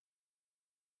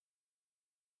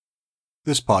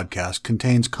This podcast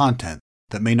contains content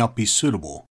that may not be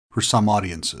suitable for some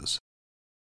audiences.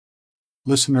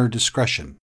 Listener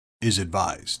discretion is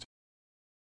advised.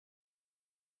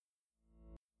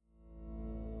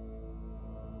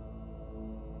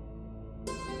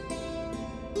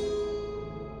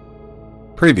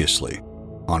 Previously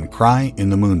on Cry in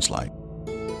the Moon's Light.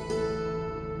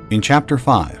 In Chapter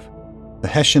 5, the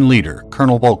Hessian leader,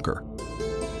 Colonel Volker,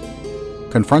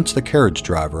 confronts the carriage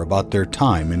driver about their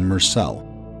time in Murcell.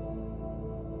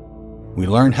 We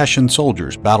learn Hessian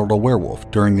soldiers battled a werewolf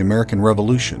during the American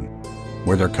Revolution,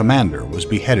 where their commander was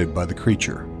beheaded by the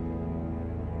creature.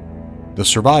 The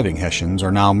surviving Hessians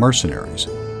are now mercenaries,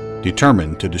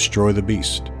 determined to destroy the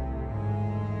beast.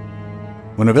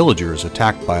 When a villager is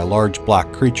attacked by a large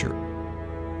black creature,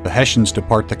 the Hessians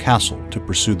depart the castle to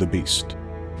pursue the beast.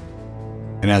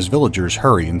 And as villagers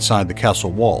hurry inside the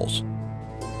castle walls,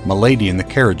 Milady and the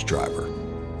carriage driver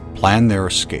plan their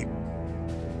escape.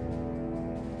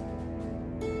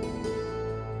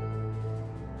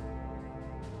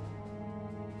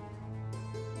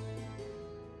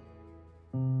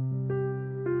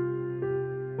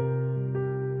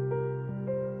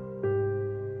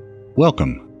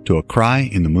 Welcome to A Cry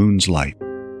in the Moon's Light.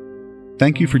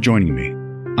 Thank you for joining me.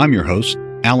 I'm your host,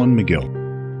 Alan McGill.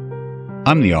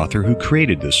 I'm the author who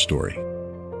created this story.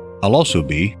 I'll also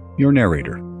be your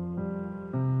narrator.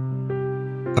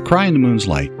 A Cry in the Moon's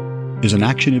Light is an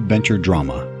action-adventure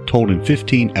drama told in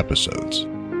 15 episodes.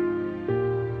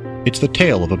 It's the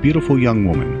tale of a beautiful young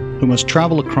woman who must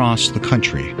travel across the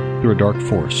country through a dark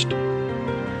forest.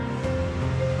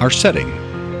 Our setting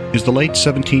is the late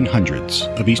 1700s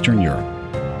of Eastern Europe.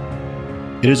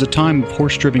 It is a time of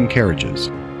horse-driven carriages,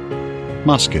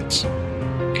 muskets,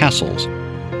 castles,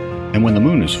 and when the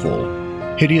moon is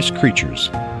full, hideous creatures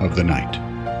of the night.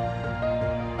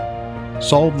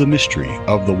 Solve the mystery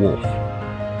of the wolf,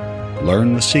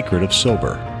 learn the secret of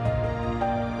silver,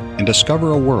 and discover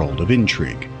a world of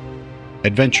intrigue,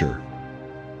 adventure,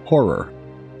 horror,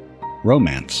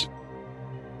 romance,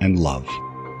 and love.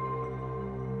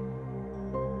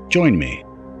 Join me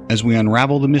as we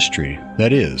unravel the mystery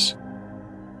that is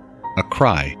A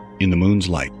Cry in the Moon's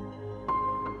Light.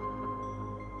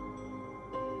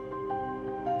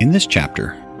 In this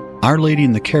chapter, Our Lady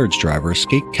and the carriage driver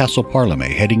escape Castle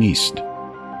Parlemay heading east.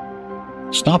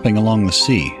 Stopping along the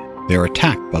sea, they are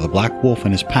attacked by the Black Wolf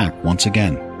and his pack once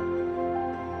again.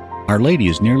 Our Lady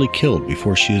is nearly killed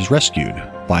before she is rescued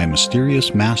by a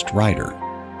mysterious masked rider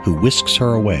who whisks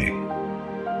her away.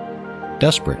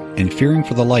 Desperate and fearing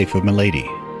for the life of Milady,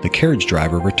 the carriage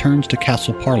driver returns to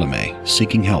Castle Parlemay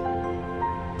seeking help.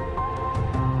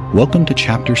 Welcome to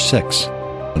Chapter 6,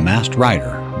 The Masked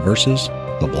Rider versus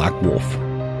the Black Wolf.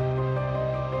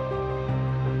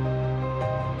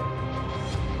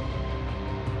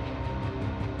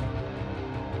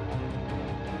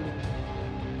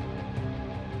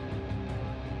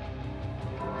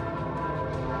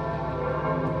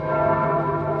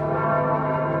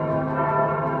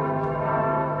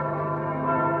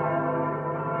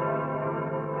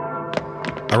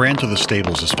 I ran to the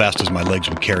stables as fast as my legs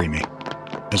would carry me.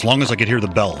 As long as I could hear the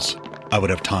bells, I would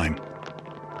have time.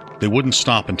 They wouldn't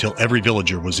stop until every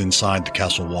villager was inside the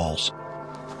castle walls.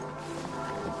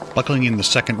 Buckling in the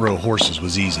second row horses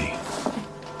was easy.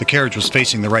 The carriage was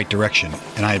facing the right direction,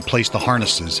 and I had placed the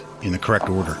harnesses in the correct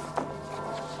order.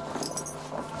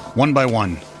 One by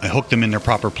one, I hooked them in their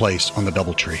proper place on the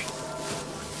doubletree.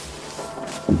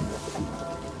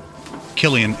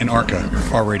 Killian and Arca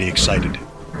were already excited.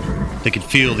 They could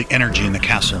feel the energy in the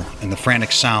castle, and the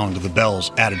frantic sound of the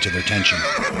bells added to their tension.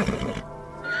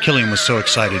 Killian was so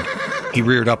excited, he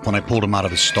reared up when I pulled him out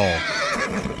of his stall.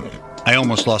 I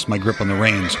almost lost my grip on the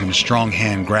reins when a strong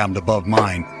hand grabbed above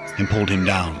mine and pulled him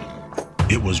down.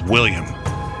 It was William.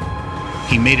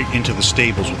 He made it into the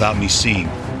stables without me seeing,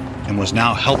 and was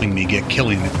now helping me get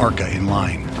Killian and Arca in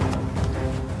line.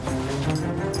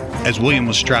 As William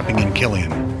was strapping in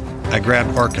Killian, I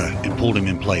grabbed Arca and pulled him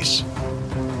in place.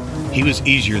 He was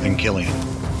easier than Killian.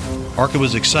 Arca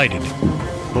was excited,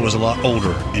 but was a lot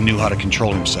older and knew how to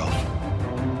control himself.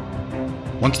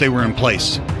 Once they were in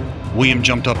place, William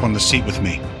jumped up on the seat with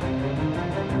me.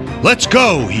 "Let's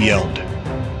go!" he yelled.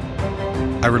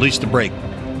 I released the brake,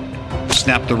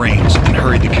 snapped the reins, and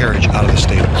hurried the carriage out of the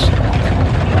stables.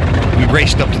 We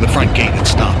raced up to the front gate and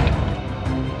stopped.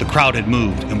 The crowd had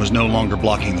moved and was no longer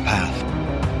blocking the path.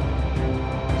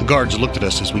 The guards looked at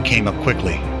us as we came up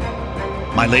quickly.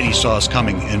 My lady saw us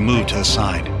coming and moved to the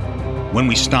side. When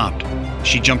we stopped,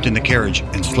 she jumped in the carriage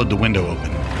and slid the window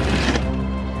open.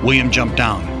 William jumped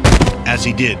down. As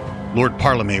he did, Lord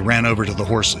Parlemay ran over to the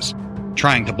horses,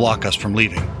 trying to block us from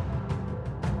leaving.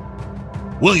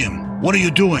 "William, What are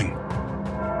you doing?"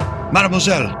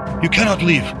 "Mademoiselle, you cannot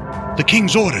leave. The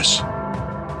king's orders."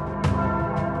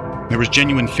 There was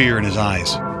genuine fear in his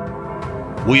eyes.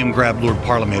 William grabbed Lord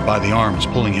Parlemay by the arms,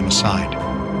 pulling him aside.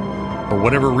 For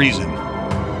whatever reason,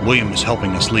 William was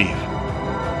helping us leave.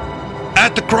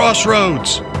 "At the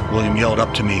crossroads!" William yelled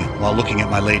up to me while looking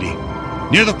at my lady.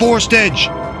 "Near the forest edge.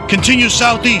 Continue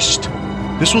southeast.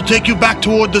 This will take you back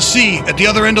toward the sea at the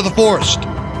other end of the forest.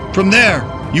 From there,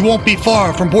 you won't be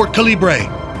far from Port Calibre.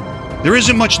 There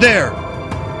isn't much there,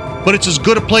 but it's as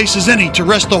good a place as any to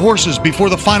rest the horses before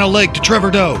the final leg to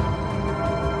Trevordeaux."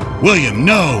 "William,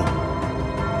 no!"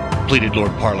 pleaded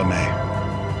Lord Parlemay.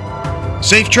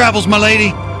 "Safe travels, my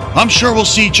lady. I'm sure we'll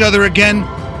see each other again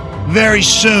very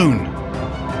soon,"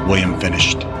 William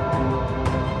finished.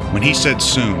 When he said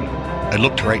soon, I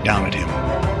looked right down at him.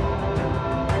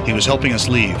 He was helping us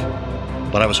leave,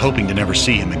 but I was hoping to never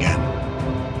see him again.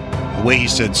 The way he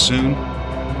said soon,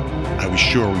 I was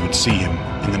sure we would see him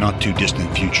in the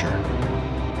not-too-distant future.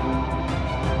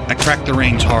 I cracked the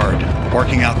reins hard,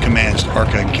 barking out commands to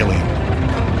Arca and Killian.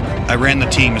 I ran the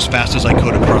team as fast as I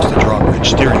could across the drawbridge,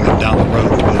 steering them down the road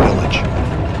through the village.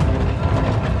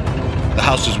 The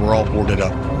houses were all boarded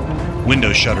up.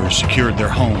 Window shutters secured their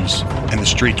homes, and the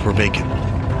streets were vacant.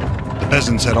 The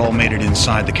peasants had all made it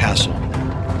inside the castle.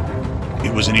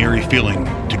 It was an eerie feeling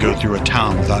to go through a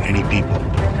town without any people.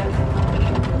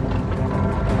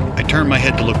 I turned my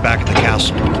head to look back at the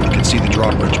castle and could see the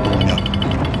drawbridge pulling up.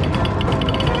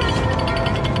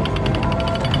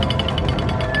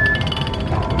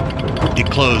 It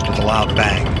closed with a loud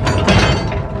bang.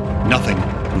 Nothing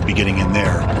would be getting in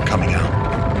there or coming out.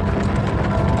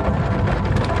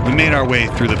 We made our way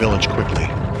through the village quickly.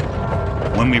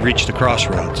 When we reached the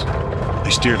crossroads, I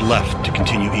steered left to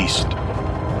continue east.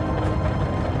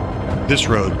 This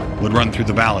road would run through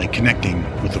the valley, connecting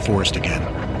with the forest again.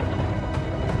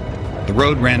 The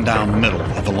road ran down the middle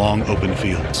of the long open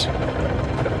fields.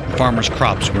 The farmers'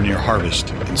 crops were near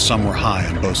harvest, and some were high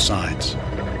on both sides.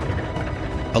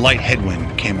 A light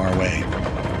headwind came our way.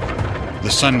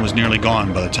 The sun was nearly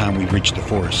gone by the time we reached the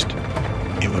forest.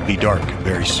 It would be dark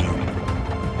very soon.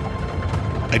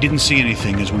 I didn't see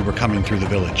anything as we were coming through the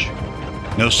village.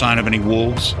 No sign of any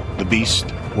wolves, the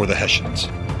beast, or the Hessians.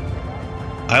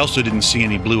 I also didn't see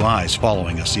any blue eyes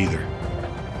following us either.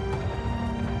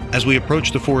 As we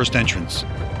approached the forest entrance,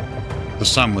 the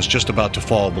sun was just about to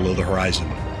fall below the horizon.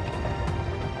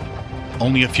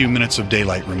 Only a few minutes of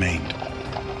daylight remained.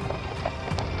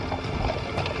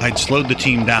 I'd slowed the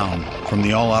team down from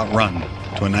the all-out run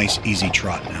to a nice easy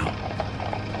trot now.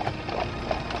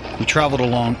 We traveled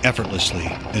along effortlessly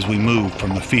as we moved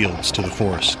from the fields to the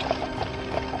forest.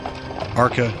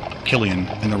 Arca, Killian,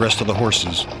 and the rest of the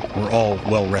horses were all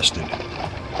well rested.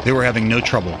 They were having no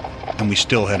trouble, and we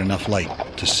still had enough light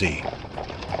to see.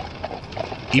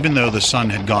 Even though the sun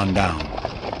had gone down,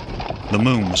 the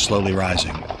moon was slowly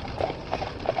rising.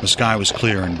 The sky was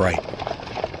clear and bright.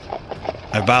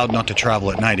 I vowed not to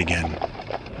travel at night again,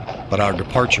 but our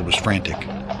departure was frantic.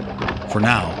 For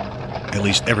now, at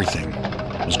least everything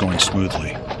was going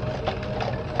smoothly.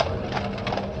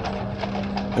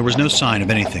 There was no sign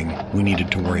of anything we needed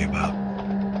to worry about.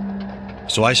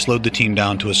 So I slowed the team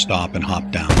down to a stop and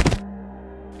hopped down.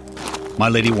 My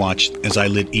lady watched as I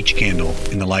lit each candle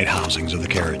in the light housings of the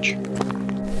carriage.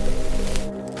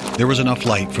 There was enough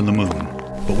light from the moon,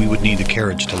 but we would need the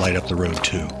carriage to light up the road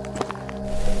too.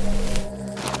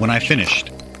 When I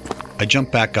finished, I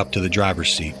jumped back up to the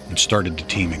driver's seat and started the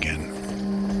team again.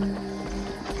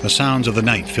 The sounds of the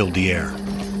night filled the air.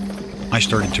 I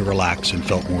started to relax and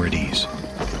felt more at ease.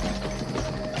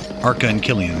 Arca and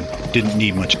Killian didn't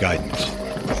need much guidance.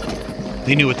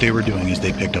 They knew what they were doing as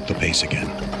they picked up the pace again.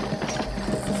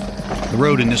 The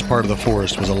road in this part of the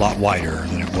forest was a lot wider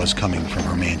than it was coming from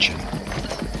her mansion.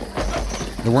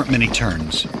 There weren't many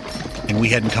turns, and we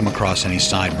hadn't come across any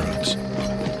side roads,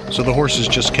 so the horses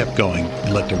just kept going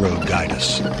and let the road guide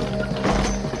us.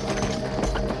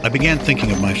 I began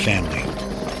thinking of my family,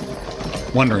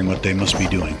 wondering what they must be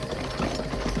doing.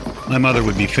 My mother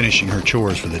would be finishing her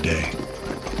chores for the day,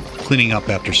 cleaning up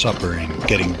after supper and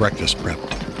getting breakfast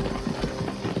prepped.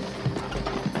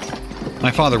 My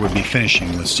father would be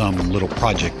finishing with some little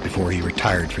project before he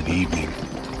retired for the evening.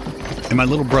 And my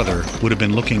little brother would have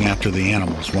been looking after the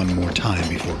animals one more time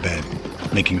before bed,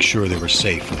 making sure they were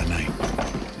safe for the night.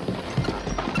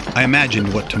 I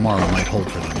imagined what tomorrow might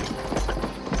hold for them.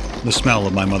 The smell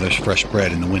of my mother's fresh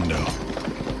bread in the window.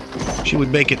 She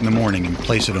would bake it in the morning and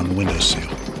place it on the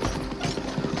windowsill.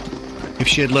 If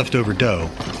she had leftover dough,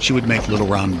 she would make little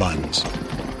round buns.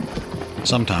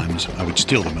 Sometimes I would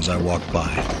steal them as I walked by.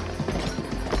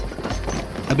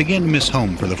 I began to miss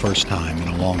home for the first time in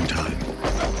a long time.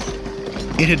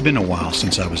 It had been a while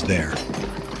since I was there.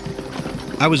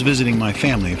 I was visiting my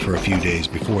family for a few days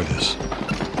before this.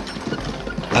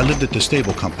 I lived at the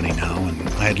stable company now, and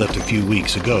I had left a few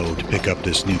weeks ago to pick up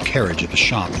this new carriage at the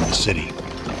shop in the city.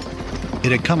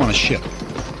 It had come on a ship,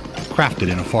 crafted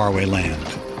in a faraway land,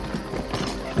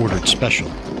 ordered special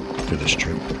for this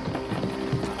trip.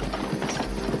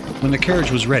 When the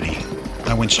carriage was ready,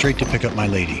 I went straight to pick up my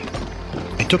lady.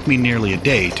 It took me nearly a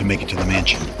day to make it to the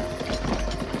mansion.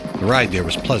 The ride there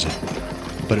was pleasant,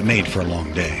 but it made for a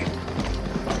long day.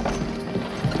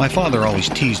 My father always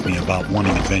teased me about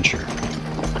wanting adventure.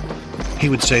 He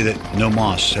would say that no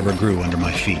moss ever grew under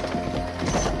my feet.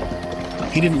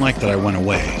 He didn't like that I went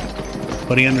away,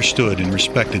 but he understood and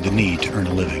respected the need to earn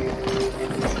a living.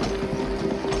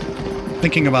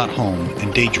 Thinking about home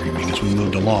and daydreaming as we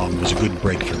moved along was a good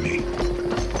break for me.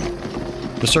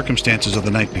 The circumstances of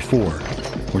the night before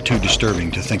were too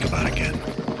disturbing to think about again.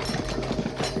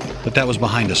 But that was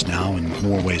behind us now in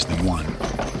more ways than one.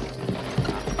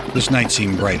 This night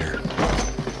seemed brighter.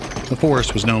 The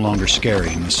forest was no longer scary,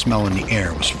 and the smell in the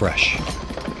air was fresh.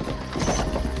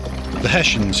 The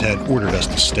Hessians had ordered us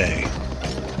to stay,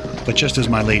 but just as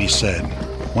my lady said,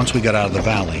 once we got out of the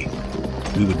valley,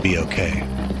 we would be okay.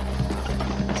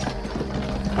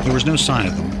 There was no sign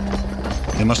of them.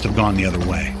 They must have gone the other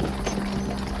way.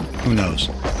 Who knows?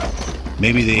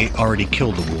 Maybe they already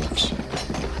killed the wolves.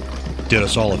 Did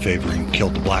us all a favor and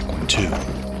killed the black one too.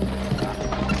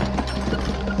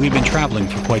 We've been traveling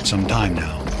for quite some time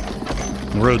now.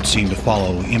 The road seemed to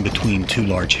follow in between two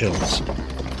large hills.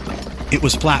 It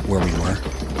was flat where we were,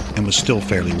 and was still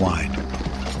fairly wide.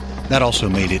 That also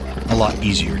made it a lot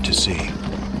easier to see.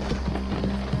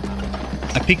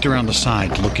 I peeked around the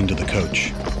side to look into the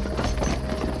coach.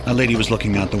 My lady was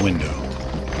looking out the window.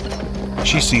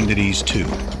 She seemed at ease too.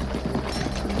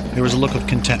 There was a look of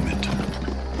contentment,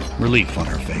 relief on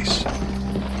her face.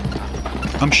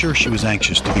 I'm sure she was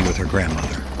anxious to be with her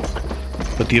grandmother,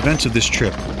 but the events of this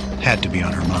trip had to be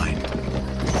on her mind.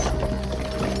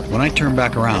 When I turned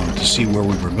back around to see where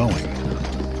we were going,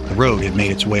 the road had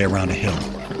made its way around a hill.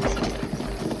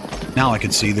 Now I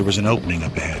could see there was an opening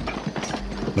up ahead.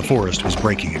 The forest was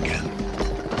breaking again.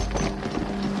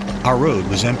 Our road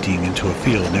was emptying into a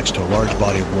field next to a large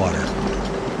body of water.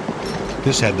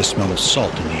 This had the smell of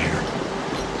salt in the air.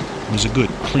 It was a good,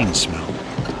 clean smell.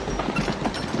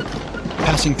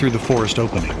 Passing through the forest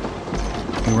opening,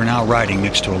 we were now riding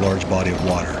next to a large body of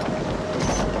water.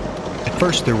 At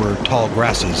first there were tall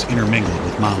grasses intermingled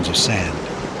with mounds of sand.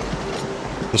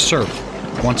 The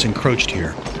surf once encroached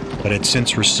here, but had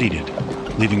since receded,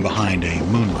 leaving behind a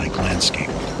moon-like landscape.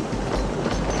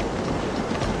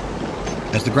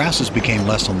 As the grasses became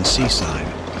less on the seaside,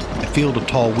 a field of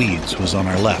tall weeds was on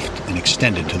our left and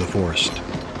extended to the forest.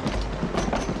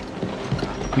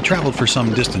 We traveled for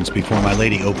some distance before my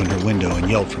lady opened her window and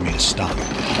yelled for me to stop.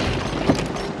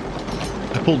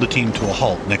 I pulled the team to a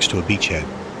halt next to a beachhead.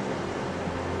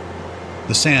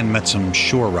 The sand met some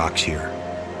shore rocks here.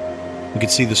 We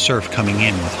could see the surf coming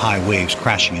in with high waves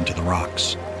crashing into the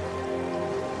rocks.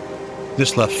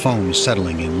 This left foam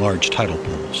settling in large tidal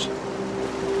pools.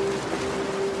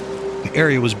 The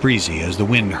area was breezy as the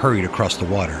wind hurried across the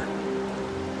water.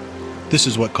 This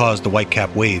is what caused the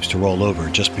white-capped waves to roll over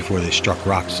just before they struck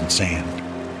rocks and sand.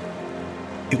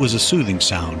 It was a soothing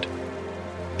sound,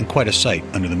 and quite a sight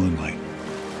under the moonlight.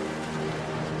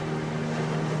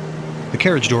 The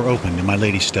carriage door opened and my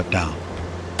lady stepped out.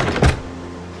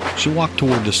 She walked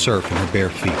toward the surf in her bare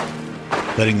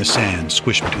feet, letting the sand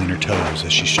squish between her toes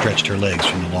as she stretched her legs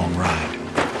from the long ride.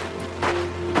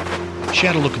 She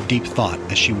had a look of deep thought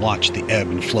as she watched the ebb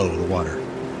and flow of the water.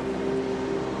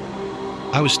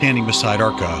 I was standing beside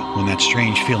Arka when that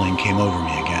strange feeling came over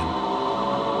me again.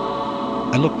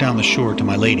 I looked down the shore to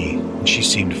my lady, and she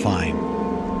seemed fine.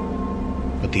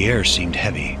 But the air seemed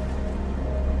heavy.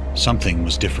 Something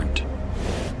was different.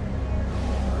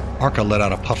 Arka let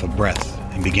out a puff of breath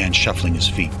and began shuffling his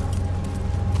feet.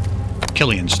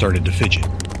 Killian started to fidget,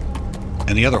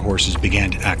 and the other horses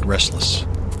began to act restless.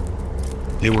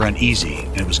 They were uneasy,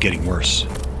 and it was getting worse.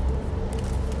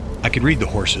 I could read the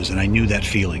horses, and I knew that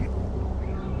feeling.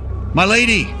 "My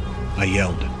lady!" I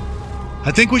yelled. "I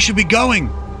think we should be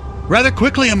going. Rather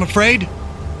quickly, I'm afraid."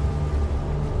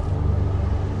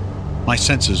 My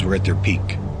senses were at their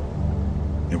peak.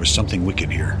 There was something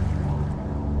wicked here.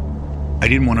 I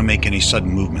didn't want to make any sudden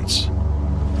movements.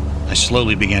 I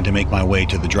slowly began to make my way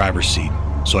to the driver's seat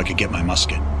so I could get my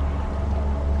musket.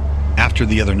 After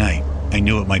the other night, I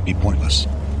knew it might be pointless,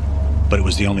 but it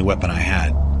was the only weapon I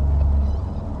had.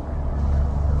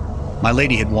 My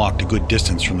lady had walked a good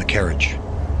distance from the carriage.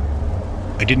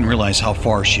 I didn't realize how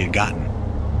far she had gotten.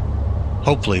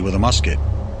 Hopefully, with a musket,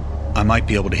 I might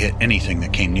be able to hit anything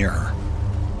that came near her.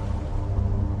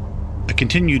 I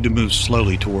continued to move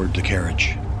slowly toward the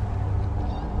carriage.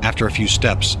 After a few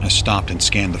steps, I stopped and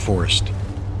scanned the forest,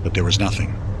 but there was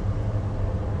nothing.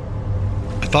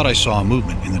 I thought I saw a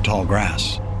movement in the tall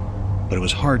grass, but it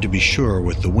was hard to be sure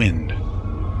with the wind.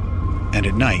 And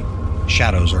at night,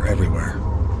 shadows are everywhere.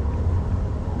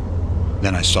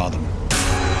 Then I saw them.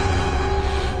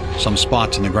 Some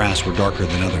spots in the grass were darker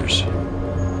than others.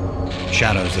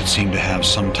 Shadows that seemed to have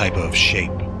some type of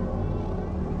shape.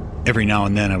 Every now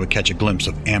and then I would catch a glimpse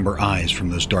of amber eyes from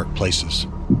those dark places.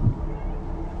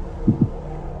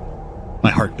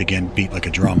 My heart began to beat like a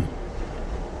drum.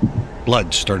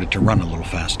 Blood started to run a little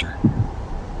faster.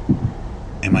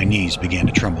 And my knees began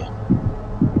to tremble.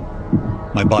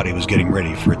 My body was getting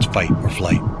ready for its fight or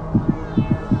flight.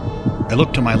 I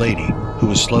looked to my lady, who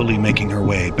was slowly making her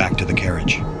way back to the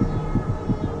carriage.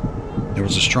 There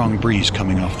was a strong breeze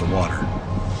coming off the water.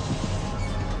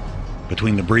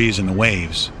 Between the breeze and the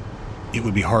waves, it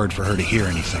would be hard for her to hear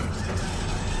anything.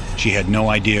 She had no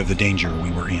idea of the danger we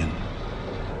were in.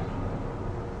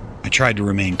 I tried to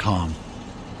remain calm,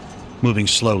 moving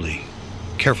slowly,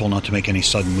 careful not to make any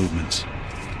sudden movements.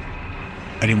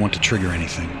 I didn't want to trigger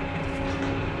anything.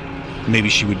 Maybe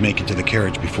she would make it to the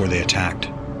carriage before they attacked.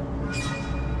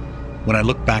 When I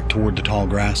looked back toward the tall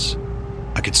grass,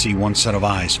 I could see one set of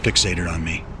eyes fixated on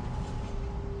me.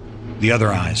 The other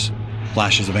eyes,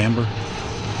 flashes of amber,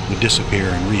 would disappear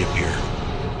and reappear.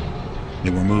 They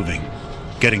were moving,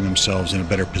 getting themselves in a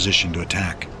better position to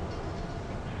attack.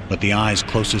 But the eyes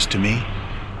closest to me,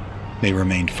 they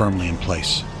remained firmly in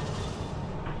place.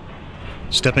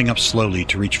 Stepping up slowly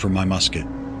to reach for my musket,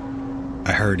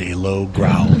 I heard a low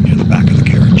growl near the back of the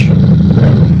carriage.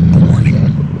 A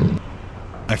warning.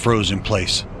 I froze in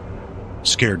place,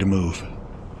 scared to move,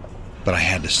 but I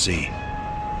had to see.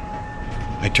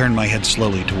 I turned my head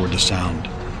slowly toward the sound.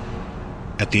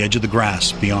 At the edge of the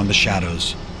grass, beyond the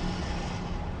shadows,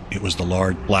 it was the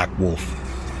large black wolf,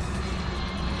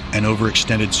 an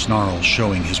overextended snarl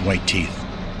showing his white teeth,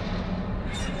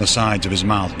 the sides of his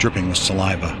mouth dripping with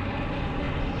saliva.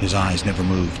 His eyes never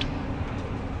moved.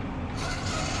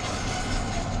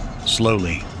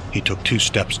 Slowly, he took 2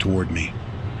 steps toward me.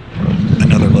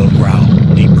 Another low growl,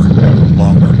 deeper,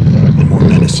 longer, and more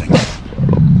menacing,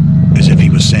 as if he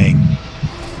was saying,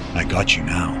 "I got you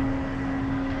now."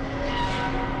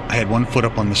 I had 1 foot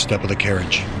up on the step of the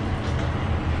carriage.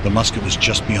 The musket was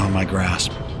just beyond my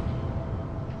grasp.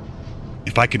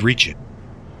 If I could reach it,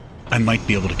 I might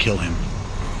be able to kill him.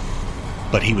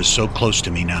 But he was so close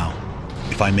to me now.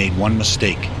 If I made 1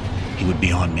 mistake, he would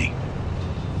be on me.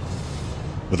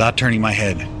 Without turning my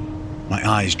head, my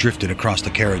eyes drifted across the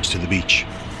carriage to the beach.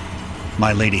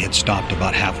 My lady had stopped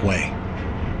about halfway,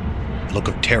 a look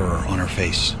of terror on her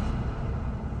face.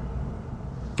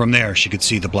 From there, she could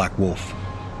see the black wolf.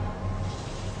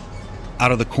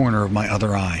 Out of the corner of my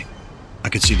other eye, I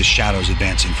could see the shadows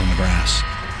advancing from the grass.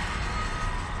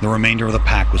 The remainder of the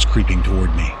pack was creeping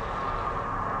toward me.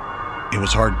 It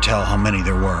was hard to tell how many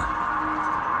there were.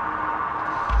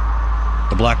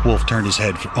 The black wolf turned his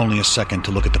head for only a second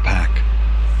to look at the pack.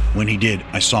 When he did,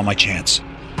 I saw my chance.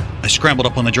 I scrambled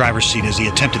up on the driver's seat as he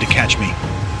attempted to catch me,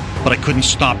 but I couldn't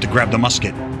stop to grab the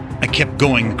musket. I kept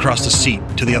going across the seat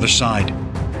to the other side.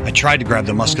 I tried to grab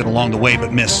the musket along the way,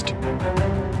 but missed.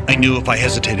 I knew if I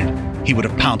hesitated, he would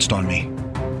have pounced on me.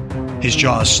 His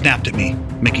jaws snapped at me,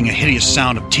 making a hideous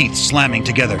sound of teeth slamming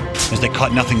together as they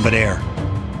caught nothing but air.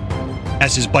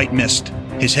 As his bite missed,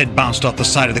 his head bounced off the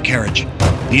side of the carriage.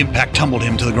 The impact tumbled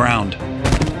him to the ground.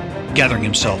 Gathering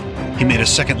himself, he made a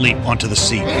second leap onto the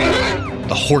seat.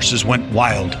 The horses went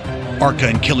wild. Arca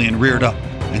and Killian reared up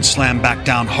and slammed back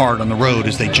down hard on the road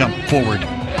as they jumped forward,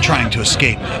 trying to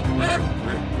escape.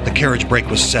 The carriage brake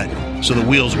was set, so the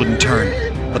wheels wouldn't turn,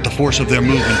 but the force of their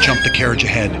movement jumped the carriage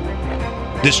ahead.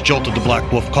 This jolted the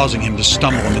black wolf, causing him to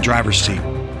stumble in the driver's seat.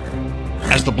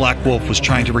 As the black wolf was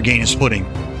trying to regain his footing,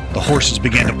 the horses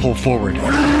began to pull forward.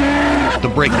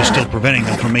 The brake was still preventing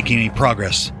them from making any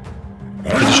progress.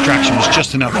 The distraction was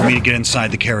just enough for me to get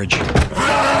inside the carriage.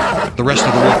 The rest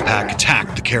of the wolf pack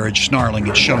attacked the carriage, snarling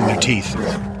and showing their teeth.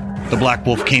 The black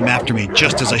wolf came after me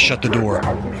just as I shut the door.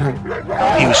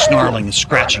 He was snarling and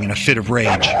scratching in a fit of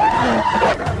rage.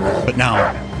 But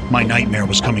now, my nightmare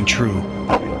was coming true.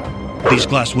 These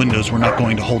glass windows were not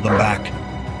going to hold them back.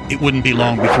 It wouldn't be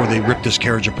long before they ripped this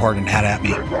carriage apart and had at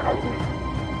me.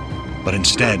 But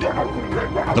instead,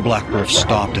 the black wolf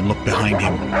stopped and looked behind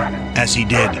him. As he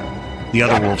did, the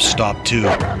other wolf stopped too.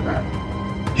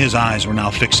 His eyes were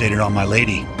now fixated on my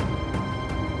lady.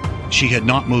 She had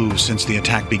not moved since the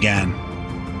attack began,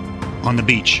 On the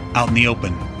beach, out in the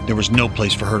open, there was no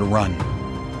place for her to run.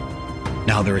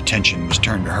 Now their attention was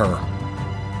turned to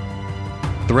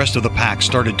her. The rest of the pack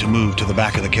started to move to the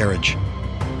back of the carriage.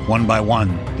 One by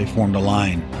one, they formed a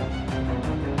line.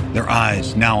 Their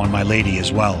eyes now on my lady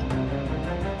as well.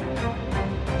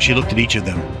 She looked at each of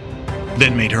them,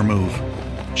 then made her move.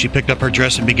 She picked up her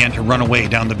dress and began to run away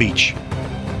down the beach.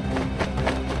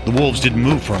 The wolves didn't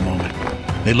move for a moment.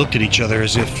 They looked at each other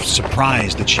as if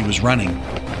surprised that she was running.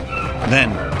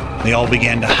 Then, they all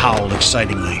began to howl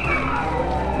excitingly.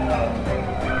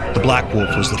 The black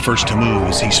wolf was the first to move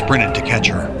as he sprinted to catch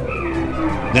her.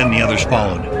 Then the others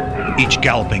followed, each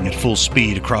galloping at full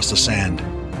speed across the sand.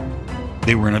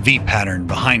 They were in a V pattern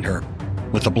behind her,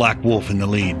 with the black wolf in the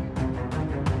lead.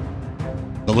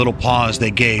 The little pause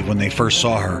they gave when they first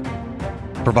saw her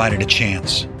provided a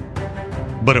chance.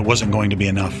 But it wasn't going to be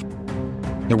enough.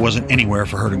 There wasn't anywhere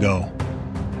for her to go.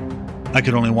 I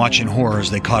could only watch in horror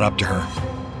as they caught up to her.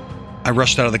 I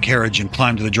rushed out of the carriage and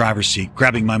climbed to the driver's seat.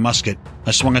 Grabbing my musket,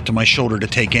 I swung it to my shoulder to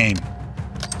take aim.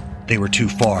 They were too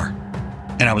far,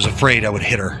 and I was afraid I would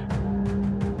hit her.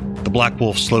 The black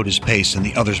wolf slowed his pace and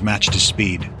the others matched his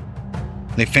speed.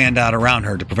 They fanned out around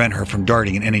her to prevent her from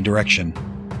darting in any direction.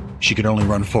 She could only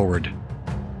run forward.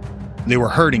 They were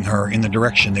herding her in the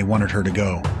direction they wanted her to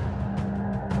go.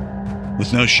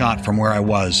 With no shot from where I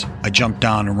was, I jumped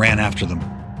down and ran after them.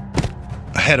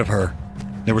 Ahead of her,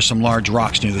 there were some large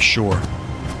rocks near the shore.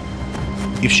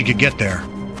 If she could get there,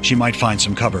 she might find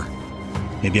some cover.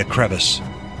 Maybe a crevice,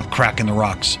 a crack in the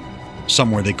rocks,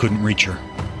 somewhere they couldn't reach her.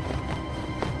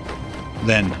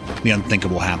 Then, the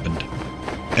unthinkable happened.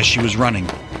 As she was running,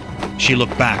 she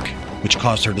looked back, which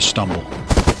caused her to stumble.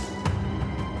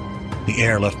 The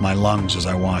air left my lungs as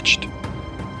I watched,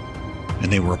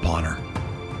 and they were upon her.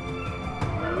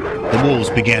 The wolves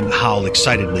began to howl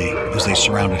excitedly as they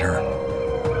surrounded her.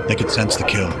 They could sense the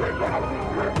kill.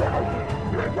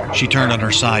 She turned on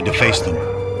her side to face them.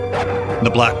 The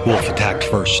black wolf attacked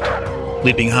first.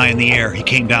 Leaping high in the air, he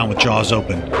came down with jaws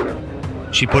open.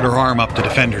 She put her arm up to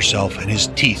defend herself, and his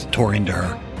teeth tore into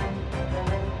her.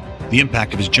 The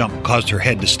impact of his jump caused her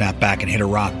head to snap back and hit a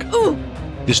rock. Ooh.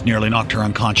 This nearly knocked her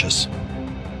unconscious.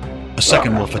 A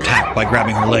second wolf attacked by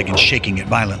grabbing her leg and shaking it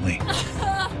violently.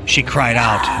 She cried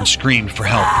out and screamed for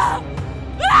help.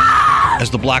 As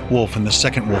the black wolf and the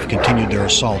second wolf continued their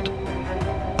assault,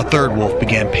 a third wolf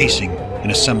began pacing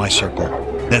in a semicircle.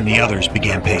 Then the others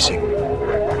began pacing.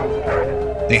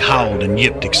 They howled and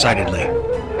yipped excitedly,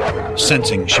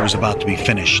 sensing she was about to be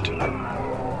finished.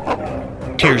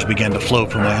 Tears began to flow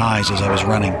from my eyes as I was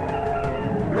running.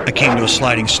 I came to a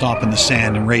sliding stop in the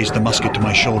sand and raised the musket to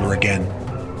my shoulder again.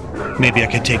 Maybe I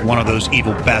could take one of those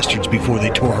evil bastards before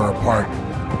they tore her apart.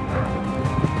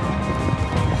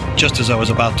 Just as I was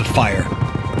about to fire,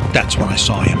 that's when I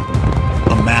saw him.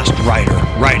 A masked rider,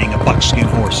 riding a buckskin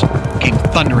horse, came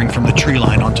thundering from the tree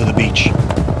line onto the beach.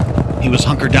 He was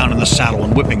hunkered down in the saddle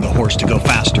and whipping the horse to go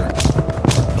faster.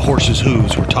 The horse's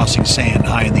hooves were tossing sand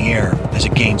high in the air as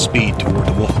it gained speed toward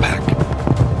the wolf pack.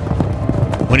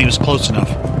 When he was close enough,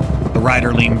 the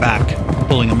rider leaned back,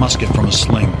 pulling a musket from a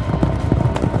sling.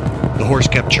 The horse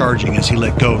kept charging as he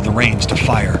let go of the reins to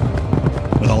fire.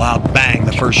 With a loud bang,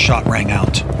 the first shot rang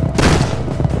out.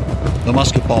 The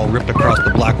musket ball ripped across the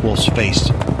black wolf's face.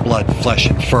 Blood, flesh,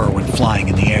 and fur went flying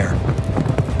in the air.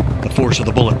 The force of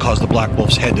the bullet caused the black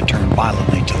wolf's head to turn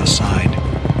violently to the side.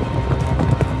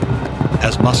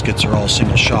 As muskets are all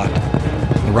single shot,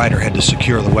 the rider had to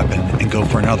secure the weapon and go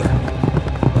for another.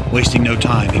 Wasting no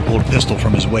time, he pulled a pistol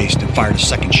from his waist and fired a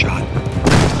second shot.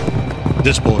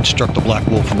 This bullet struck the black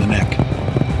wolf in the neck.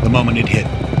 The moment it hit,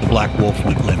 the black wolf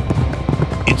went limp,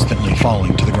 instantly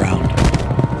falling to the ground.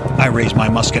 I raised my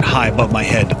musket high above my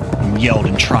head and yelled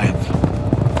in triumph.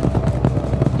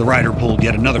 The rider pulled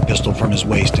yet another pistol from his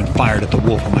waist and fired at the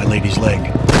wolf on my lady's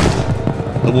leg.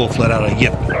 The wolf let out a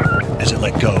yip as it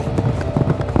let go.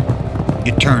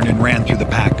 It turned and ran through the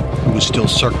pack, who was still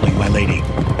circling my lady.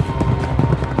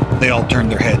 They all turned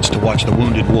their heads to watch the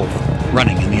wounded wolf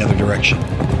running in the other direction.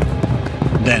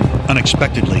 Then,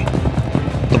 unexpectedly,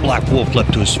 the black wolf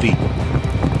leapt to his feet.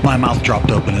 My mouth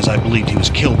dropped open as I believed he was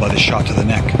killed by the shot to the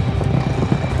neck.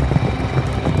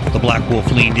 The black wolf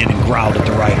leaned in and growled at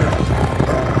the rider.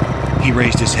 He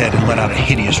raised his head and let out a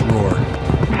hideous roar.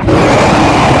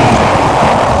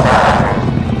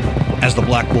 As the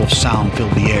black wolf's sound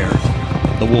filled the air,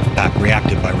 the wolf pack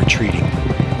reacted by retreating.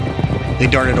 They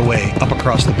darted away up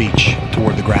across the beach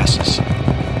toward the grasses,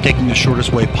 taking the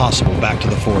shortest way possible back to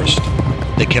the forest.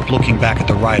 They kept looking back at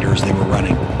the rider as they were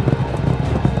running,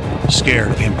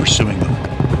 scared of him pursuing them.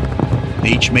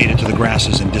 They each made it to the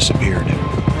grasses and disappeared.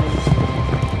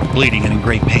 Bleeding and in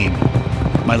great pain,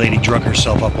 My lady drug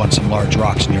herself up on some large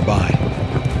rocks nearby.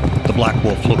 The Black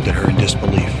Wolf looked at her in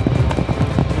disbelief.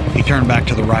 He turned back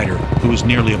to the rider, who was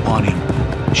nearly upon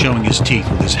him, showing his teeth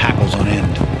with his hackles on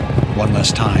end, one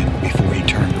last time before he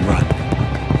turned to run.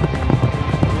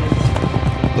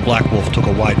 The Black Wolf took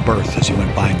a wide berth as he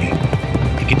went by me.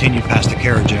 He continued past the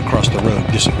carriage and across the road,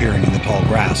 disappearing in the tall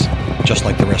grass, just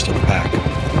like the rest of the pack.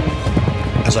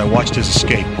 As I watched his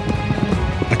escape,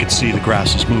 I could see the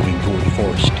grasses moving toward the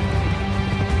forest.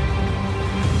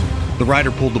 The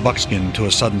rider pulled the buckskin to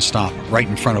a sudden stop right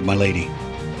in front of my lady.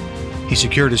 He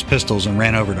secured his pistols and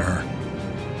ran over to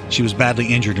her. She was badly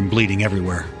injured and bleeding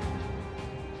everywhere.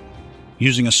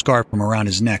 Using a scarf from around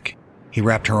his neck, he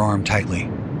wrapped her arm tightly.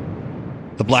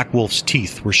 The Black Wolf's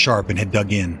teeth were sharp and had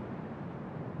dug in.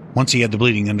 Once he had the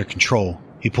bleeding under control,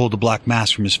 he pulled the black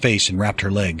mask from his face and wrapped her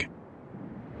leg.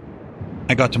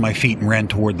 I got to my feet and ran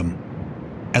toward them.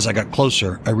 As I got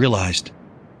closer, I realized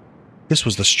this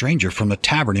was the stranger from the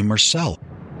tavern in Marseille.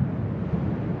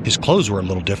 His clothes were a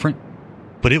little different,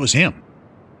 but it was him.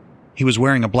 He was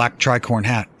wearing a black tricorn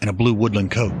hat and a blue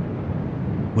woodland coat.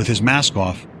 With his mask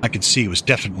off, I could see it was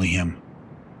definitely him.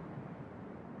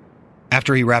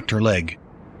 After he wrapped her leg,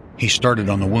 he started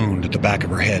on the wound at the back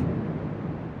of her head.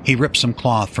 He ripped some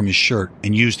cloth from his shirt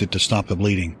and used it to stop the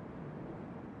bleeding.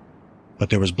 But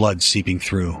there was blood seeping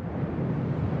through.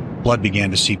 Blood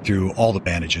began to seep through all the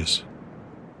bandages.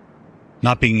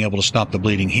 Not being able to stop the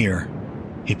bleeding here,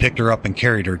 he picked her up and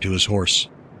carried her to his horse.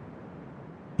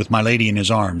 With my lady in his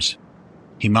arms,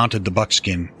 he mounted the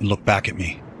buckskin and looked back at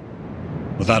me.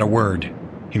 Without a word,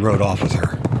 he rode off with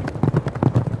her.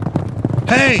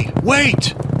 "Hey,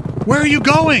 wait! Where are you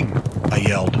going?" I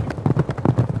yelled.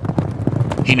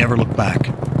 He never looked back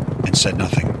and said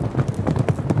nothing.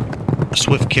 A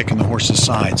swift kick in the horse's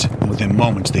sides, and within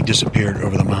moments they disappeared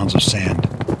over the mounds of sand.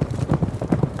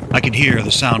 I could hear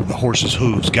the sound of the horse's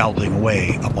hooves galloping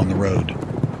away up on the road.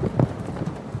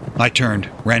 I turned,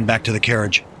 ran back to the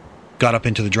carriage, got up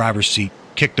into the driver's seat,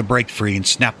 kicked the brake free, and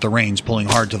snapped the reins, pulling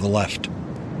hard to the left.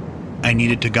 I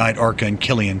needed to guide Arca and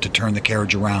Killian to turn the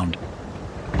carriage around.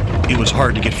 It was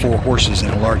hard to get 4 horses in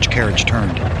a large carriage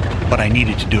turned, but I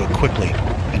needed to do it quickly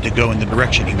and to go in the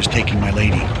direction he was taking my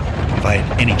lady, if I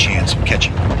had any chance of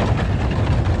catching him.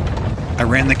 I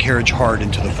ran the carriage hard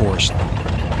into the forest.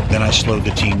 Then I slowed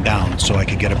the team down so I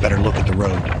could get a better look at the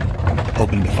road,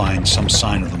 hoping to find some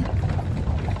sign of them,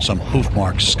 some hoof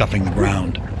marks scuffing the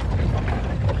ground.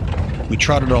 We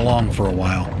trotted along for a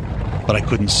while, but I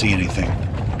couldn't see anything.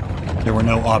 There were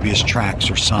no obvious tracks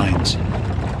or signs.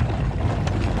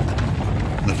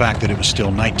 The fact that it was still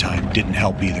nighttime didn't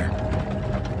help either.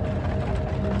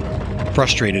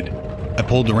 Frustrated, I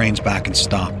pulled the reins back and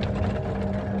stopped.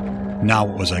 Now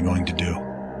what was I going to do?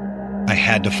 I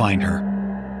had to find her.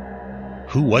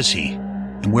 Who was he,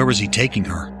 and where was he taking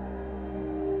her?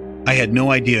 I had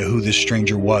no idea who this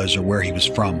stranger was or where he was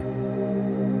from.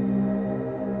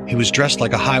 He was dressed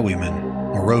like a highwayman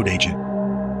or road agent,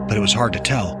 but it was hard to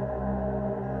tell.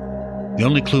 The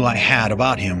only clue I had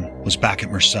about him was back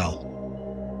at Marseille.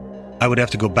 I would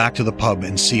have to go back to the pub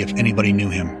and see if anybody knew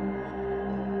him.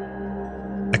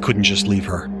 I couldn't just leave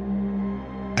her.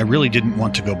 I really didn't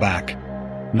want to go back,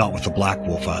 not with the Black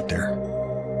Wolf out there,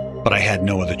 but I had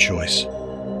no other choice.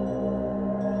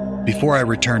 Before I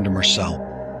returned to Marseille,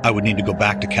 I would need to go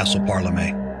back to Castle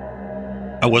Parlemé.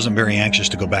 I wasn't very anxious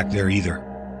to go back there either.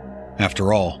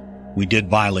 After all, we did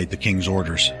violate the king's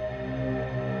orders.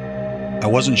 I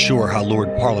wasn't sure how Lord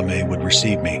Parlemé would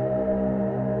receive me,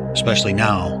 especially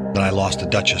now that I lost the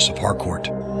Duchess of Harcourt.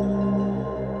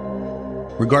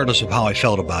 Regardless of how I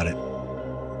felt about it,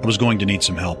 I was going to need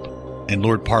some help, and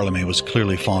Lord Parlemé was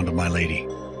clearly fond of my lady.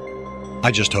 I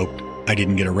just hoped I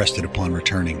didn't get arrested upon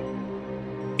returning,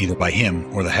 either by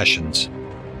him or the Hessians,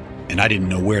 and I didn't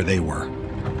know where they were.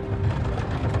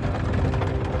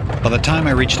 By the time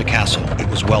I reached the castle, it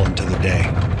was well into the day.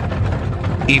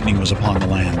 Evening was upon the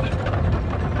land.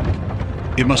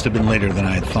 It must have been later than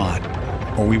I had thought,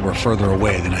 or we were further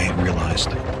away than I had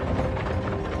realized.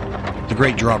 The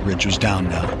great drawbridge was down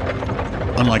now,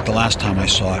 unlike the last time I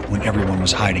saw it when everyone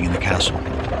was hiding in the castle.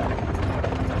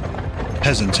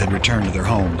 Peasants had returned to their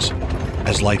homes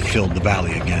as life filled the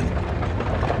valley again.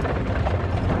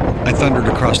 I thundered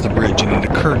across the bridge, and it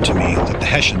occurred to me that the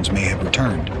Hessians may have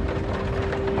returned.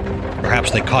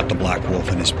 Perhaps they caught the Black Wolf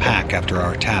and his pack after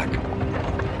our attack.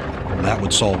 That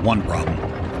would solve one problem,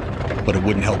 but it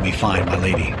wouldn't help me find my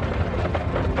lady.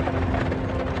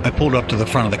 I pulled up to the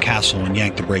front of the castle and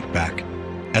yanked the brake back.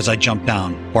 As I jumped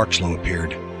down, Barkslow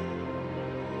appeared.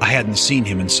 I hadn't seen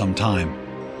him in some time.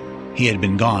 He had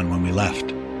been gone when we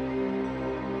left.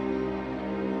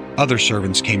 Other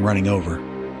servants came running over.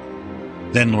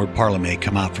 Then Lord Parlemay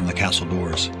came out from the castle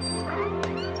doors.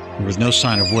 There was no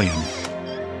sign of William,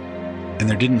 and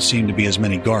there didn't seem to be as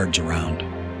many guards around.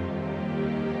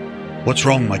 "What's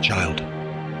wrong, my child?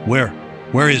 Where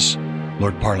is—"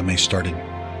 Lord Parlemay started.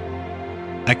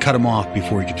 I cut him off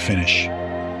before he could finish.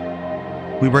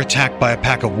 "We were attacked by a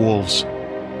pack of wolves,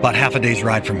 about half a day's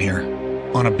ride from here,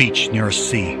 on a beach near a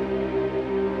sea.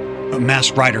 A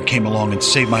masked rider came along and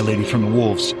saved my lady from the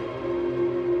wolves,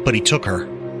 but he took her."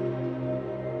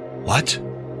 "What?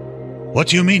 What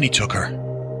do you mean he took her?"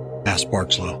 asked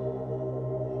Barkslow.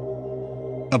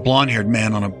 "A blonde-haired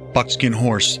man on a buckskin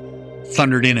horse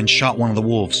thundered in and shot one of the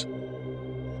wolves.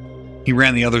 He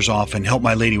ran the others off and helped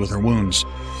my lady with her wounds.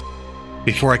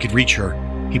 Before I could reach her,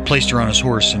 he placed her on his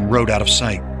horse and rode out of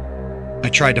sight. I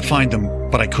tried to find them,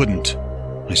 but I couldn't,"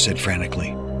 I said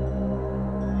frantically.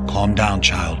 "Calm down,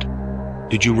 child.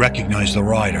 Did you recognize the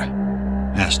rider?"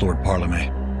 asked Lord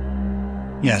Parlemay.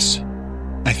 "Yes,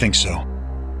 I think so.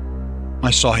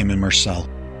 I saw him in Murcell.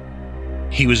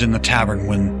 He was in the tavern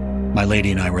when my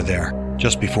lady and I were there,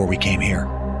 just before we came here."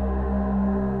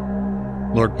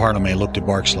 Lord Parlemay looked at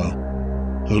Barkslow,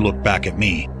 who looked back at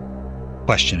me,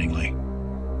 questioningly.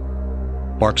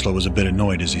 Barkslow was a bit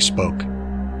annoyed as he spoke.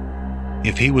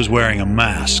 "If he was wearing a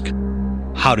mask,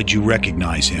 how did you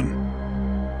recognize him?"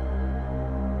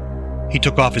 "He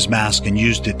took off his mask and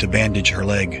used it to bandage her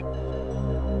leg.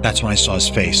 That's when I saw his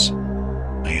face,"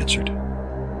 I answered.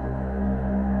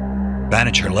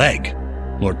 "Bandage her leg?"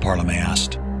 Lord Parlemay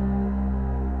asked.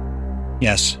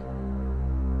 "Yes.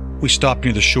 We stopped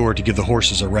near the shore to give the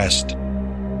horses a rest.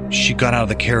 She got out of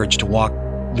the carriage to walk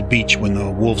the beach when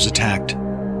the wolves attacked.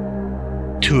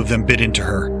 2 of them bit into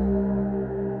her.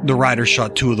 The rider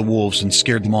shot 2 of the wolves and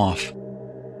scared them off.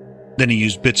 Then he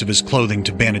used bits of his clothing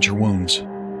to bandage her wounds."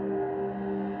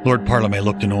 Lord Parlemay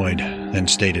looked annoyed, then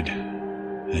stated,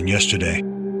 "And yesterday,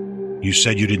 you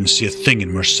said you didn't see a thing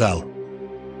in Murcell."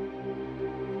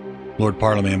 Lord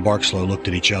Parlemay and Barkslow looked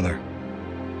at each other.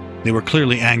 They were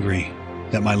clearly angry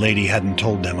that my lady hadn't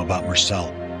told them about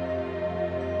Murcell.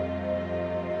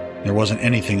 There wasn't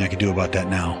anything I could do about that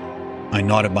now. I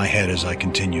nodded my head as I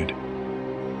continued.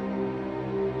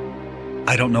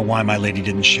 "I don't know why my lady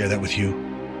didn't share that with you.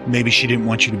 Maybe she didn't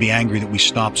want you to be angry that we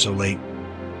stopped so late.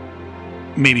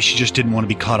 Maybe she just didn't want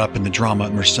to be caught up in the drama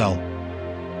at Murcell.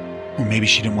 Or maybe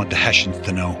she didn't want the Hessians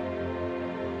to know."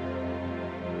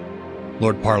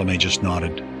 Lord Parlemay just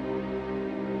nodded.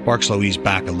 Barkslow eased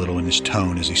back a little in his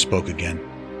tone as he spoke again.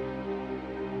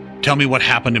 "Tell me what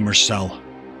happened in Murcell.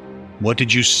 What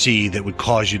did you see that would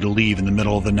cause you to leave in the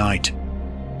middle of the night,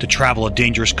 to travel a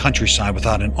dangerous countryside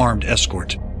without an armed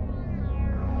escort?"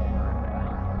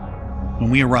 "When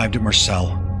we arrived at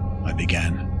Murcell," I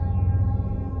began,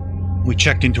 "we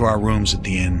checked into our rooms at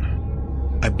the inn.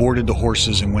 I boarded the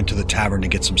horses and went to the tavern to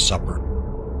get some supper.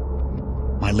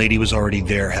 My lady was already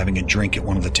there having a drink at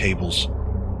one of the tables.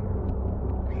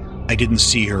 I didn't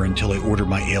see her until I ordered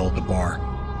my ale at the bar.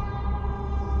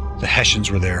 The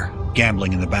Hessians were there,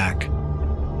 gambling in the back.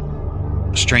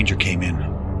 A stranger came in,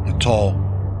 a tall,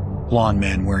 blond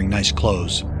man wearing nice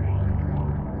clothes.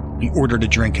 He ordered a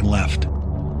drink and left.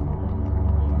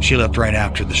 She left right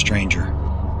after the stranger.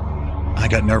 I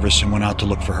got nervous and went out to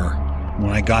look for her.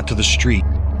 When I got to the street,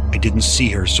 I didn't see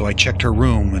her, so I checked her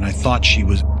room and I thought she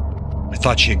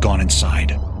had gone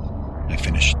inside," I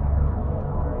finished.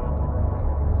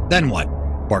 "Then what?"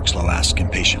 Barkslow asked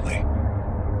impatiently.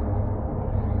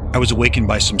 "I was awakened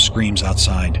by some screams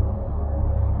outside.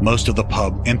 Most of the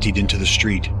pub emptied into the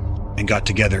street and got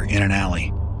together in an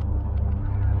alley.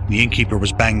 The innkeeper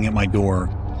was banging at my door,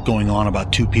 going on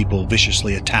about 2 people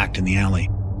viciously attacked in the alley.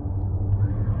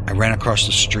 I ran across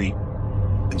the street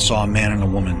and saw a man and a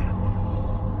woman.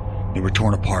 They were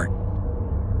torn apart.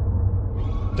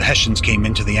 The Hessians came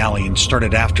into the alley and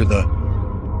started after the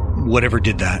whatever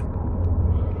did that.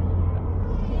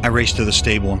 I raced to the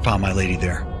stable and found my lady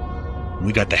there.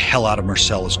 We got the hell out of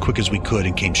Murcell as quick as we could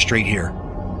and came straight here,"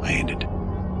 I ended.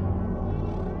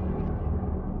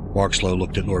 Barkslow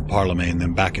looked at Lord Parlemay and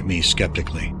then back at me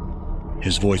skeptically.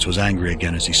 His voice was angry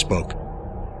again as he spoke.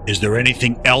 "Is there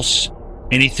anything else?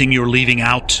 Anything you're leaving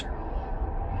out?"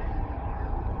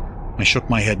 I shook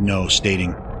my head no,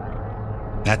 stating,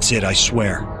 "That's it, I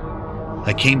swear.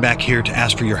 I came back here to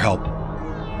ask for your help.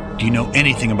 Do you know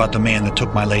anything about the man that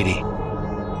took my lady?"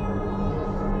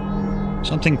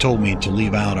 Something told me to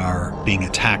leave out our being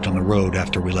attacked on the road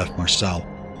after we left Murcell.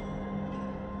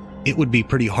 It would be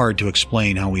pretty hard to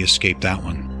explain how we escaped that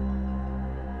one.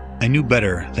 I knew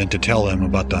better than to tell them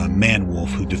about the man-wolf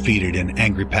who defeated an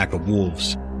angry pack of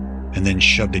wolves and then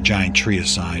shoved a giant tree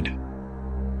aside.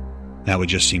 That would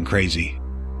just seem crazy.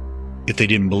 If they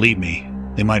didn't believe me,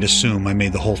 They might assume I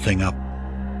made the whole thing up.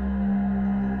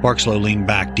 Barkslow leaned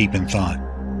back deep in thought.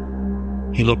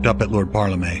 He looked up at Lord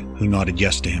Parlemay, who nodded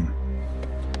yes to him.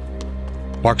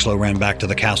 Barkslow ran back to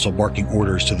the castle barking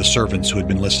orders to the servants who had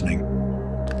been listening.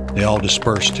 They all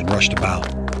dispersed and rushed about.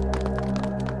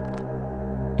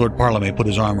 Lord Parlemay put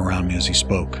his arm around me as he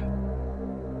spoke.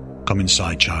 "Come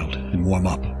inside, child, and warm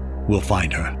up. We'll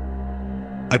find her."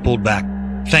 I pulled back.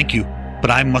 "Thank you, but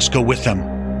I must go with them.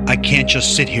 I can't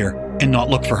just sit here and not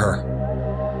look for her."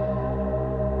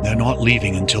 "They're not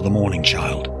leaving until the morning,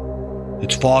 child.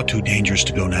 It's far too dangerous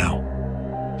to go now.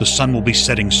 The sun will be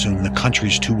setting soon. The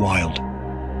country's too wild,"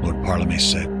 Lord Parlemay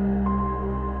said.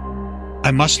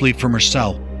 "I must leave for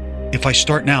Myrcel. If I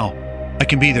start now, I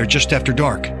can be there just after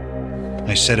dark,"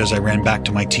 I said as I ran back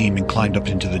to my team and climbed up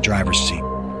into the driver's seat.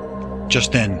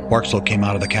 Just then, Barkslow came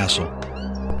out of the castle.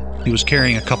 He was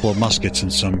carrying a couple of muskets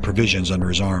and some provisions under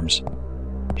his arms.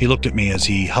 He looked at me as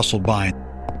he hustled by.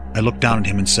 I looked down at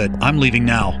him and said, "I'm leaving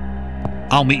now.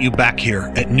 I'll meet you back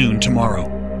here at noon tomorrow."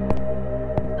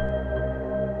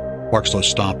 Barkslow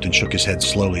stopped and shook his head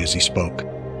slowly as he spoke.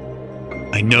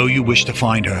 "I know you wish to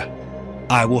find her.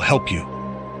 I will help you.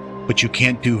 But you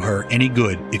can't do her any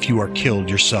good if you are killed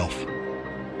yourself.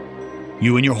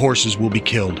 You and your horses will be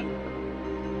killed.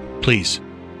 Please,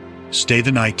 stay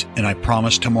the night, and I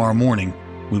promise tomorrow morning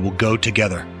we will go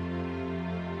together.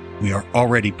 We are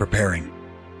already preparing."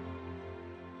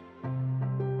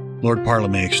 Lord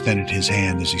Parlemay extended his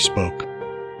hand as he spoke.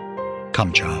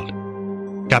 "Come, child.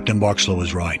 Captain Barkslow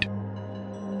is right.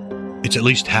 It's at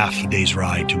least half a day's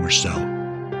ride to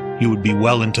Myrcel. You would be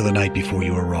well into the night before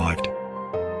you arrived.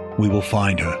 We will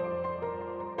find her.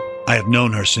 I have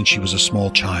known her since she was a small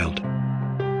child.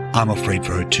 I'm afraid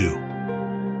for her too.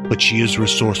 But she is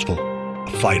resourceful,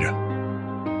 a fighter.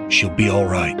 She'll be all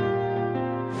right."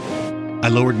 I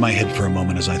lowered my head for a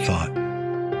moment as I thought.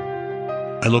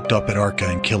 I looked up at Arca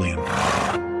and Killian.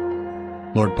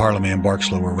 Lord Parlemay and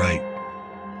Barkslow were right.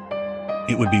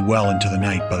 It would be well into the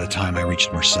night by the time I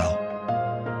reached Myrcel.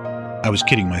 I was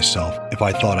kidding myself if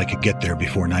I thought I could get there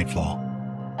before nightfall.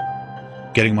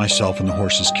 Getting myself and the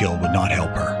horses killed would not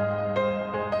help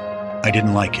her. I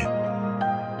didn't like it,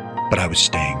 but I was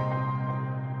staying.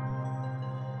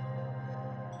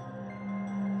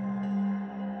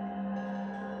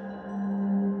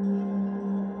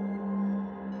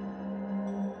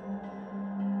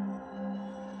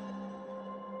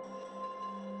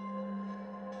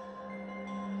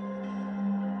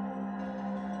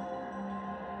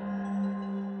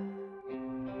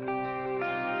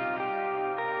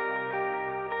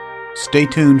 Stay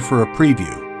tuned for a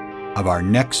preview of our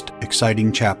next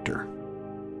exciting chapter.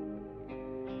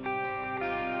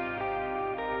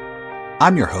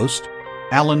 I'm your host,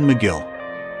 Alan McGill.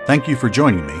 Thank you for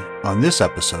joining me on this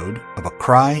episode of A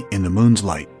Cry in the Moon's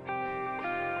Light.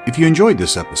 If you enjoyed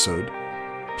this episode,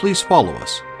 please follow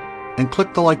us and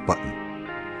click the like button,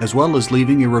 as well as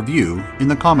leaving a review in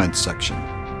the comments section.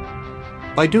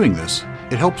 By doing this,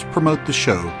 it helps promote the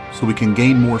show so we can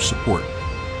gain more support.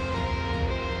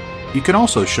 You can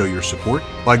also show your support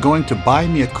by going to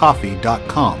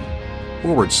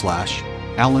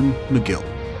buymeacoffee.com/Alan McGill.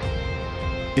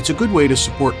 It's a good way to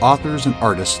support authors and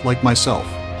artists like myself.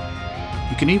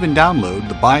 You can even download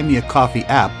the Buy Me a Coffee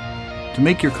app to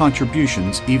make your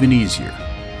contributions even easier.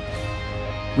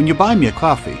 When you buy me a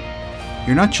coffee,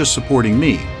 you're not just supporting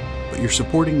me, but you're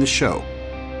supporting the show.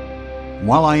 And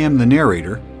while I am the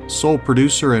narrator, sole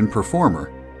producer, and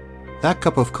performer, that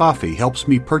cup of coffee helps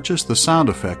me purchase the sound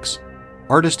effects,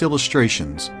 artist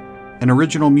illustrations, and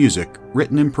original music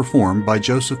written and performed by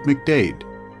Joseph McDade.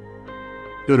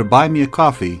 Go to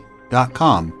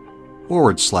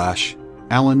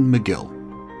buymeacoffee.com/Alan McGill.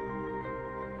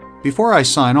 Before I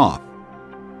sign off,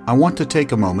 I want to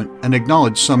take a moment and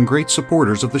acknowledge some great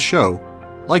supporters of the show,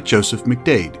 like Joseph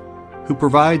McDade, who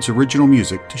provides original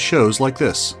music to shows like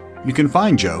this. You can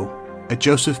find Joe at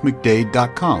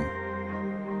josephmcdade.com.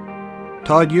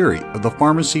 Todd Urey of the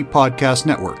Pharmacy Podcast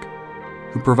Network,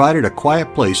 who provided a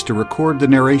quiet place to record the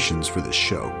narrations for this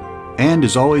show, and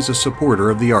is always a supporter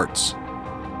of the arts.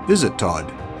 Visit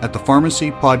Todd at the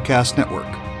Pharmacy Podcast Network.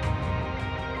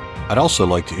 I'd also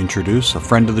like to introduce a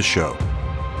friend of the show,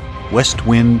 West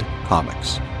Wind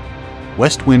Comics.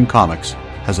 West Wind Comics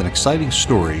has an exciting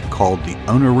story called the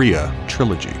Onoria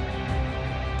Trilogy.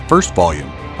 The first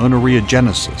volume, Onoria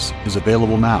Genesis, is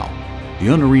available now. The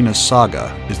Onorina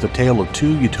Saga is the tale of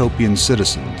two utopian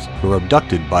citizens who are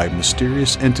abducted by a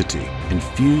mysterious entity and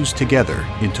fused together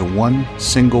into one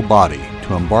single body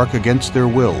to embark against their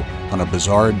will on a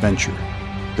bizarre adventure.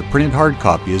 The printed hard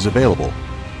copy is available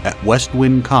at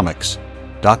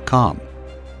westwindcomics.com.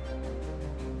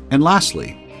 And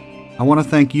lastly, I want to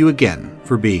thank you again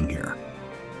for being here.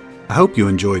 I hope you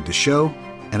enjoyed the show,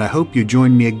 and I hope you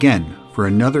join me again for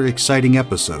another exciting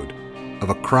episode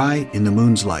of A Cry in the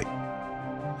Moon's Light.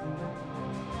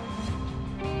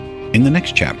 In the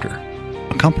next chapter,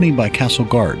 accompanied by castle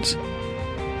guards,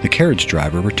 the carriage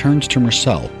driver returns to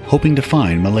Marcel, hoping to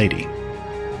find Milady.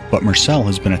 But Marcel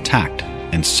has been attacked,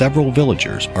 and several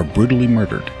villagers are brutally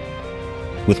murdered.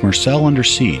 With Marcel under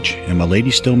siege and Milady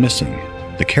still missing,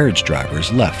 the carriage driver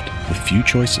is left with few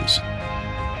choices.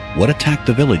 What attacked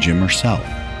the village in Marcel?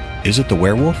 Is it the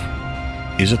werewolf?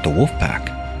 Is it the wolf pack?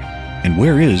 And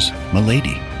where is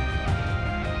Milady?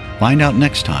 Find out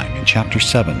next time in Chapter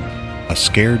 7, A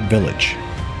Scared Village.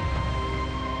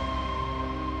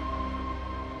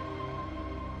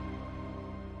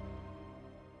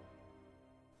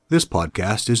 This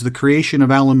podcast is the creation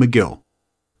of Alan McGill.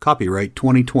 Copyright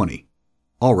 2020.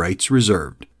 All rights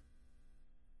reserved.